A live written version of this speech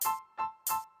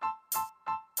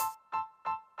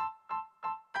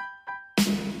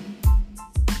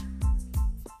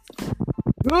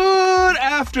Good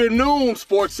afternoon,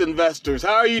 sports investors.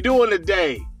 How are you doing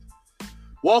today?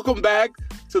 Welcome back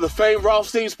to the famed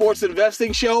Rothstein Sports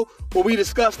Investing Show, where we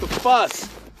discuss the fuss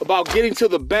about getting to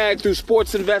the bag through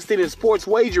sports investing and sports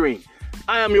wagering.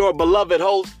 I am your beloved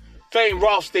host, famed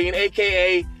Rothstein,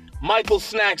 a.k.a. Michael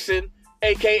Snackson,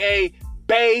 a.k.a.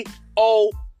 Bay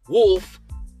O. Wolf,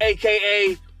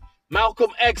 a.k.a.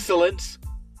 Malcolm Excellence,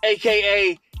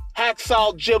 a.k.a.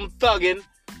 Hacksaw Jim Thuggin,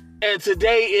 and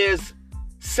today is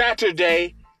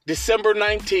Saturday, December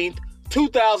 19th,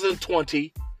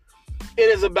 2020. It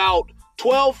is about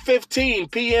 12:15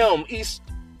 p.m. East.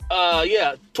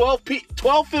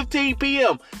 12:15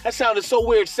 p.m. That sounded so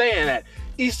weird saying that.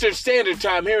 Eastern Standard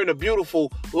Time here in the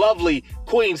beautiful, lovely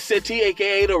Queen City,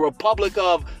 a.k.a. the Republic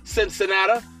of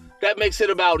Cincinnati. That makes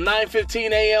it about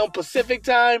 9:15 a.m. Pacific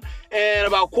Time and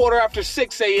about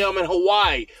 6:15 a.m. in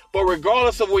Hawaii. But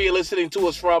regardless of where you're listening to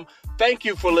us from, thank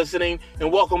you for listening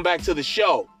and welcome back to the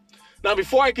show. Now,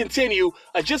 before I continue,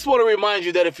 I just want to remind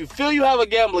you that if you feel you have a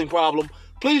gambling problem,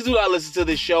 please do not listen to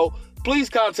this show. Please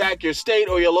contact your state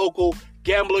or your local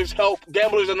Gamblers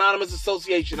Anonymous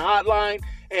Association hotline,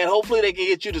 and hopefully they can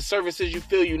get you the services you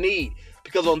feel you need.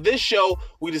 Because on this show,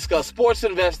 we discuss sports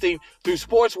investing through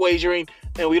sports wagering,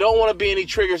 and we don't want to be any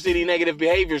triggers to any negative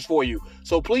behaviors for you.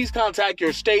 So please contact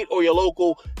your state or your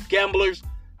local Gamblers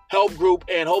Help Group,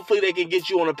 and hopefully they can get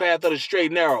you on the path of the straight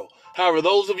and narrow. However,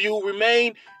 those of you who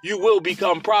remain, you will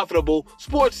become profitable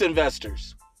sports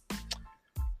investors.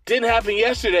 Didn't happen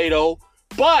yesterday, though,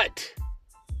 but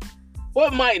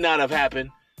what might not have happened,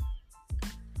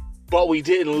 but we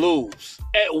didn't lose.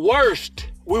 At worst,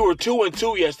 we were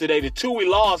 2-2 yesterday. The two we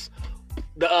lost,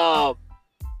 the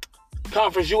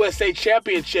Conference USA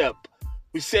Championship.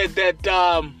 We said that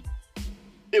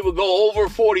it would go over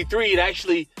 43, and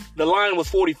actually the line was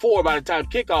 44 by the time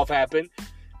kickoff happened.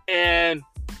 And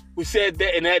we said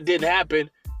that, and that didn't happen.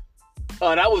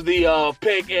 That was the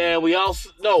pick, and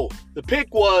the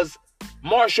pick was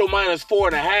Marshall minus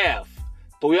 4.5,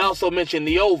 but we also mentioned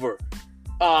the over.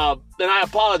 Then I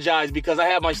apologize because I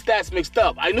had my stats mixed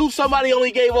up. I knew somebody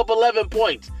only gave up 11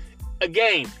 points a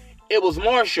game. It was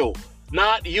Marshall,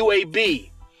 not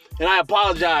UAB, and I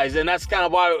apologize, and that's kind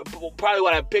of probably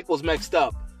why that pick was mixed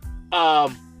up.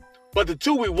 But the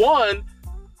two we won,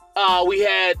 we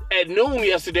had at noon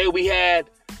yesterday, we had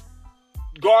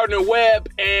Gardner-Webb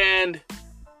and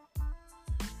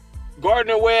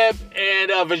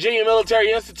Virginia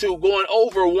Military Institute going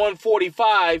over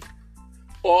 145.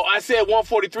 Or I said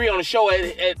 143 on the show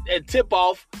at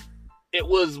tip-off. It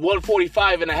was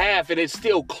 145.5, and it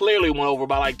still clearly went over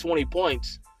by like 20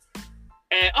 points.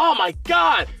 And, oh, my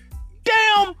God.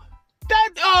 Damn,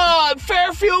 that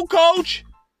Fairfield coach.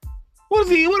 What are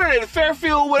they,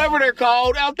 Fairfield, whatever they're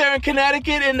called, out there in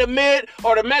Connecticut in the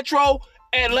the Metro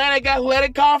Atlantic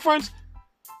Athletic Conference?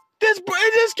 This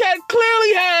cat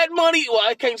clearly had money. Well,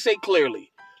 I can't say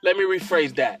clearly. Let me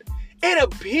rephrase that. It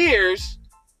appears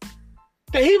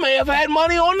that he may have had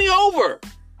money on the over.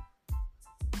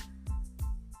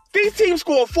 These teams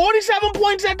scored 47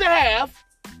 points at the half.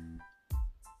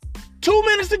 2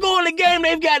 minutes to go in the game,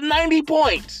 they've got 90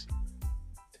 points.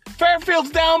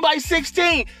 Fairfield's down by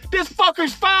 16. This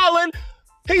fucker's fouling.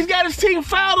 He's got his team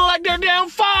fouling like they're down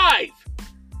 5.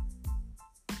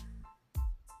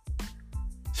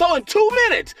 So in 2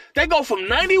 minutes, they go from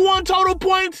 91 total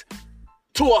points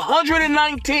to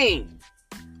 119.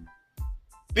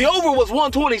 The over was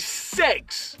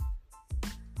 126.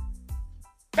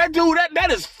 That dude,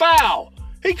 that is foul.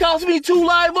 He cost me 2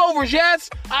 live overs, yes.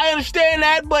 I understand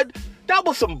that, but that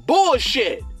was some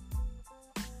bullshit.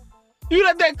 You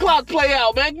let that clock play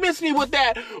out, man. Miss me with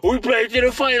that. We played to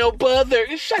the final buzzer.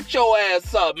 Shut your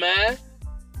ass up, man.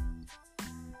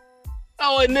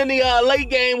 Oh, and then the late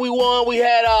game we won, we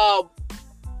had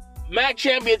MAC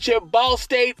championship, Ball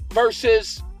State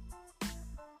versus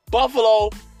Buffalo,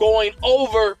 going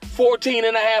over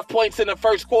 14.5 points in the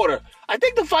first quarter. I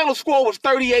think the final score was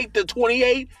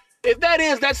 38-28. If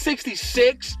that's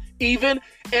 66 even.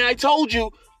 And I told you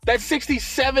that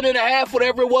 67.5,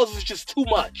 whatever it was just too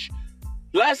much.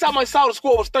 Last time I saw the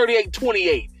score was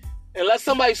 38-28. Unless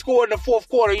somebody scored in the fourth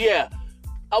quarter, yeah.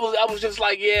 I was just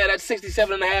like, yeah, that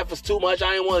 67.5 was too much.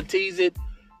 I didn't want to tease it.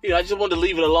 I just wanted to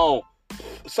leave it alone. I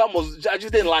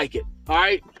just didn't like it. All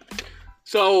right?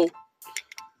 So,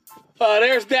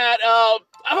 there's that.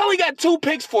 I've only got 2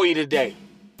 picks for you today.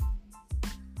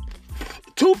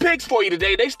 2 picks for you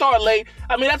today. They start late.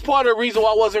 I mean, that's part of the reason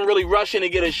why I wasn't really rushing to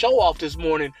get a show off this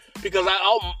morning, because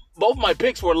both my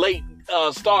picks were late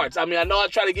starts. I mean, I know I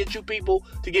try to get you people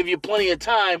to give you plenty of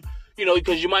time,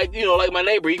 because you might, like my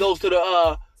neighbor, he goes to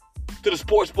the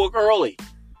sports book early,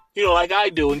 like I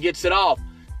do, and gets it off.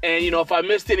 And, if I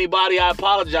missed anybody, I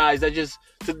apologize.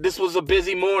 This was a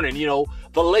busy morning,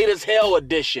 the latest hell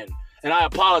edition. And I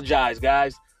apologize,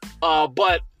 guys.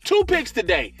 But 2 picks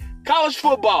today. College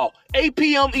football, 8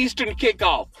 p.m. Eastern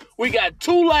kickoff. We got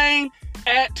Tulane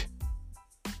at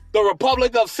the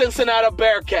Republic of Cincinnati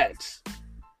Bearcats.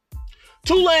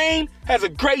 Tulane has a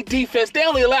great defense. They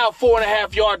only allow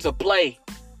 4.5 yards of play.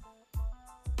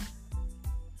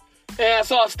 And I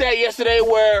saw a stat yesterday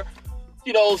where,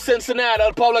 Cincinnati, the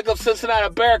Republic of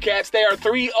Cincinnati Bearcats, they are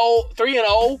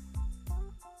 3-0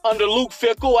 under Luke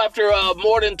Fickell after a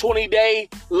more than 20-day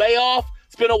layoff.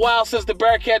 It's been a while since the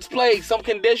Bearcats played. Some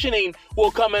conditioning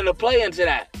will come into play into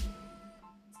that.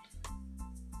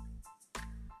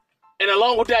 And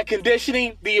along with that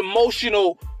conditioning, the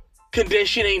emotional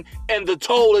conditioning and the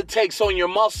toll it takes on your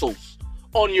muscles,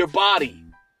 on your body.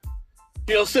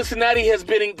 Cincinnati has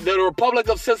been, the Republic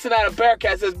of Cincinnati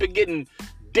Bearcats has been getting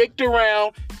dicked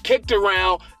around, kicked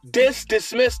around,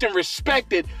 dismissed, and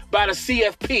respected by the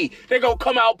CFP. They're going to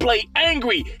come out play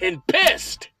angry and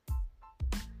pissed.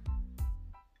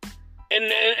 And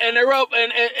they're up,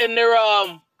 and they're,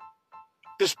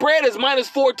 the spread is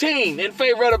 -14 in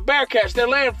favor of the Bearcats. They're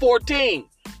laying 14.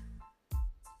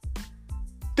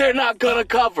 They're not going to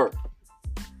cover.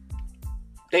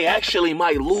 They actually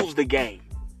might lose the game.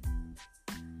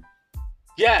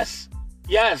 Yes.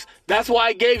 That's why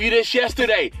I gave you this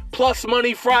yesterday. Plus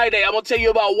Money Friday. I'm going to tell you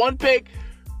about one pick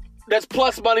that's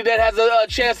plus money that has a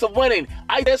chance of winning.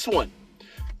 This one.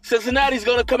 Cincinnati's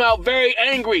going to come out very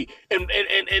angry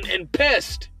and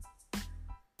pissed.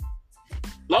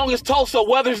 Long as Tulsa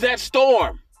weathers that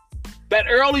storm, that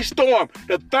early storm,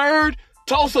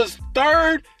 Tulsa's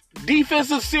third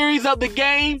defensive series of the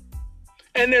game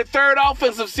and their third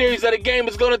offensive series of the game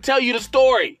is going to tell you the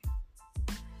story.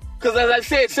 Because as I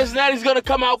said, Cincinnati's going to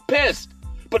come out pissed.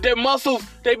 But their muscles,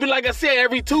 they've been, like I said,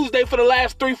 every Tuesday for the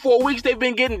last 3-4 weeks, they've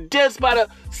been getting dissed by the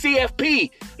CFP.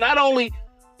 Not only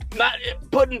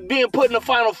being put in the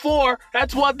Final Four,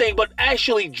 that's one thing, but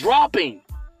actually dropping.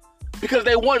 Because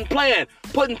they wasn't playing,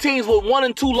 putting teams with 1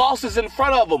 and 2 losses in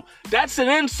front of them. That's an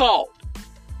insult.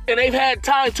 And they've had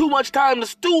too much time to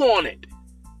stew on it.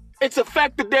 It's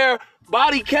affected their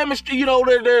body chemistry,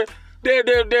 their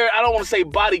I don't want to say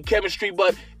body chemistry,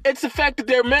 but it's affected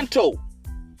their mental.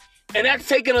 And that's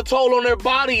taking a toll on their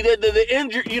body, the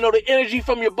injury, the energy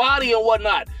from your body and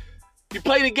whatnot. You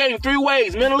play the game 3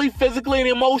 ways, mentally, physically, and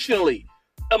emotionally.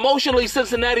 Emotionally,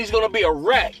 Cincinnati's going to be a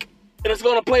wreck. And it's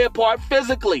going to play a part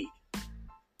physically.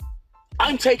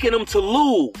 I'm taking them to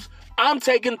lose. I'm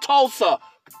taking Tulsa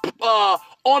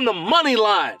on the money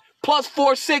line, plus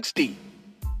 460.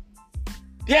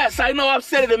 Yes, I know I've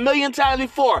said it a million times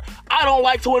before. I don't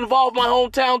like to involve my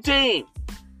hometown team.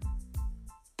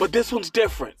 But this one's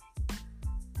different.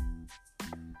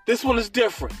 This one is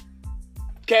different.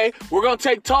 Okay? We're going to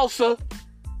take Tulsa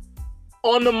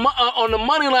on the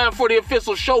money line for the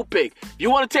official show pick.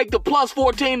 You want to take the plus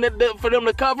 14 for them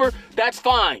to cover? That's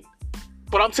fine.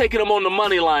 But I'm taking them on the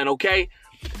money line, okay?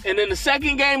 And then the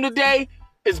second game today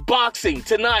is boxing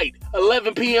tonight,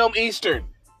 11 p.m. Eastern.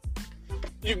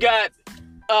 You got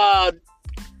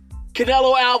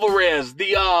Canelo Alvarez,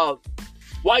 the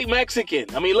white Mexican.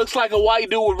 I mean, looks like a white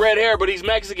dude with red hair, but he's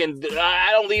Mexican.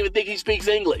 I don't even think he speaks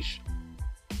English.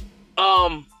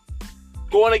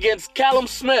 Going against Callum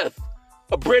Smith,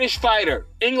 a British fighter,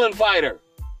 England fighter.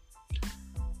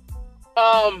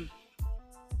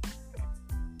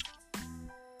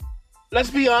 Let's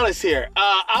be honest here.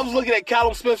 I was looking at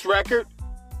Callum Smith's record,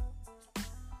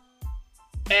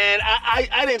 and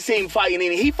I didn't see him fighting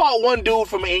any. He fought one dude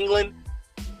from England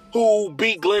who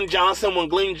beat Glenn Johnson when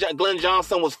Glenn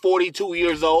Johnson was 42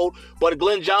 years old. But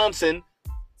Glenn Johnson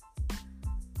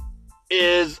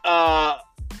is, Glenn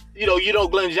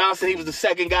Johnson, he was the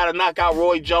second guy to knock out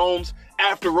Roy Jones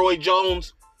after Roy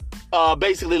Jones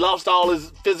basically lost all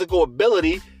his physical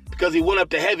ability because he went up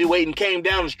to heavyweight and came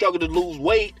down and struggled to lose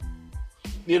weight,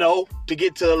 to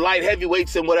get to light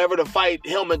heavyweights and whatever to fight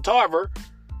Hillman Tarver.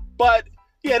 But,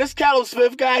 yeah, this Callum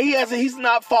Smith guy, he's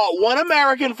not fought one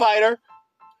American fighter.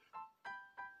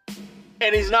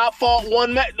 And he's fought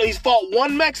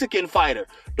one Mexican fighter.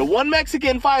 The one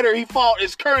Mexican fighter he fought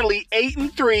is currently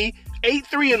 8-3,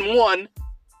 8-3-1,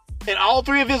 and all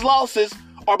 3 of his losses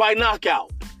are by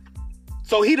knockout.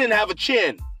 So he didn't have a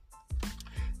chin.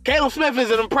 Caleb Smith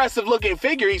is an impressive looking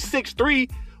figure. He's 6'3",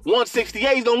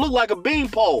 168. He don't look like a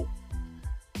beanpole.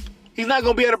 He's not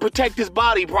going to be able to protect his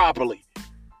body properly.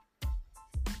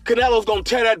 Canelo's going to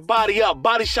tear that body up.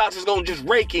 Body shots is going to just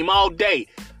rake him all day.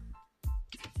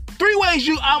 3 ways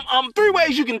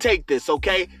you can take this,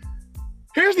 okay?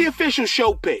 Here's the official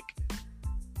show pick.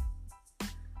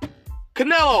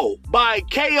 Canelo by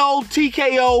KO,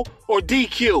 TKO, or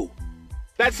DQ.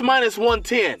 That's minus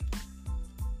 110.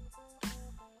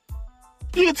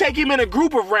 You can take him in a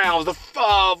group of rounds.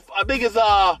 I think it's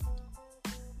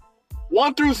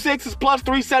 1 through 6 is plus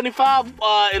 375,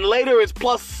 and later it's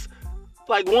plus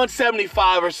like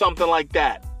 175 or something like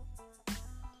that.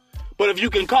 But if you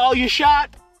can call your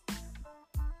shot,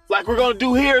 like we're going to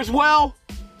do here as well,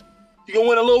 you can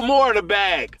win a little more in the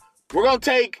bag. We're going to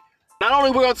take, not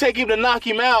only we're going to take him to knock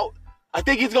him out, I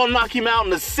think he's going to knock him out in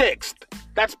the 6th.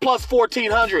 That's plus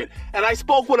 1,400. And I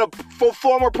spoke with a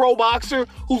former pro boxer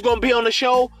who's going to be on the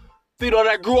show, that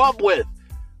I grew up with.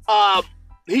 I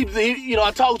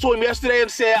talked to him yesterday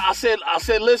and I said,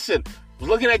 listen, I was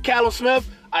looking at Callum Smith.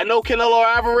 I know Canelo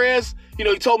Alvarez. He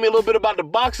told me a little bit about the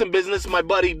boxing business my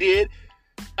buddy did.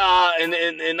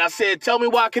 And I said, tell me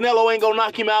why Canelo ain't going to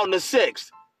knock him out in the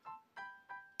 6th.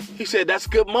 He said, that's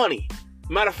good money.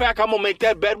 Matter of fact, I'm going to make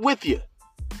that bet with you.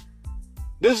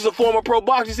 This is a former pro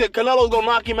boxer. He said Canelo's going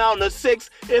to knock him out in the 6th,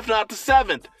 if not the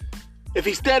 7th. If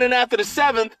he's standing after the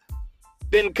 7th,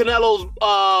 then Canelo's,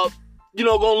 going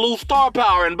to lose star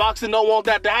power, and boxing don't want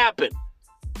that to happen.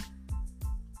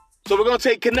 So we're going to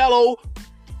take Canelo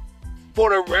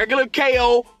for the regular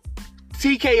KO,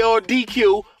 TKO, or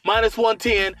DQ, minus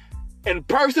 110. And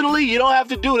personally, you don't have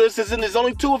to do this. There's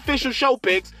only 2 official show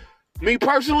picks. Me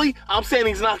personally, I'm saying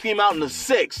he's knocking him out in the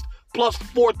 6th, plus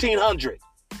 1,400.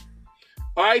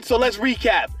 All right, so let's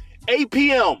recap. 8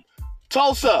 p.m.,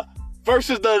 Tulsa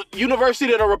versus the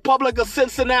University of the Republic of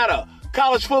Cincinnati,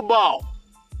 college football.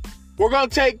 We're going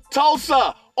to take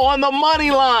Tulsa on the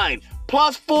money line,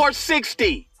 plus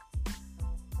 460.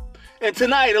 And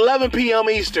tonight, 11 p.m.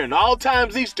 Eastern, all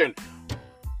times Eastern,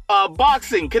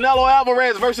 boxing, Canelo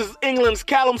Alvarez versus England's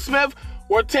Callum Smith.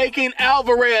 We're taking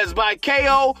Alvarez by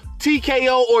KO,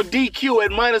 TKO, or DQ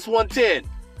at minus 110.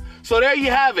 So there you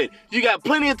have it. You got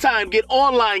plenty of time. Get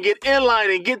online, get in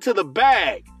line, and get to the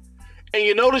bag. And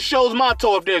you know the show's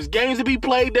motto, if there's games to be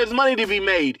played, there's money to be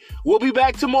made. We'll be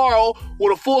back tomorrow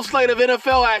with a full slate of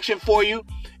NFL action for you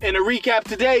and to recap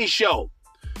today's show.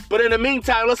 But in the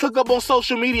meantime, let's hook up on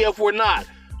social media if we're not.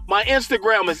 My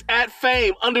Instagram is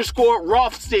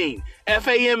 @fame_Rothstein.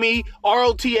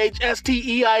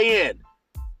 FAMEROTHSTEIN.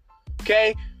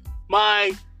 Okay?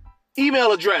 My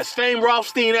email address,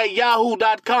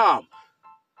 famerothstein@yahoo.com.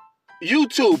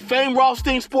 YouTube, Fame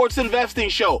Rothstein Sports Investing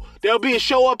Show. There'll be a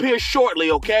show up here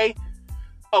shortly, okay?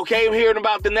 Okay, I'm here in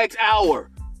about the next hour.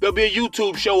 There'll be a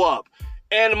YouTube show up.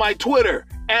 And my Twitter,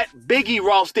 @Biggie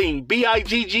Rothstein,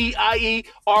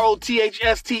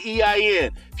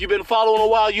 BIGGIEROTHSTEIN. If you've been following a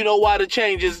while, you know why the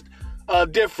change is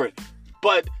different.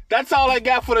 But that's all I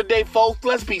got for today, folks.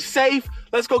 Let's be safe.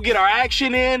 Let's go get our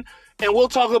action in. And we'll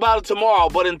talk about it tomorrow.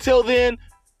 But until then,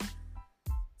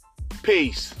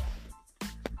 peace.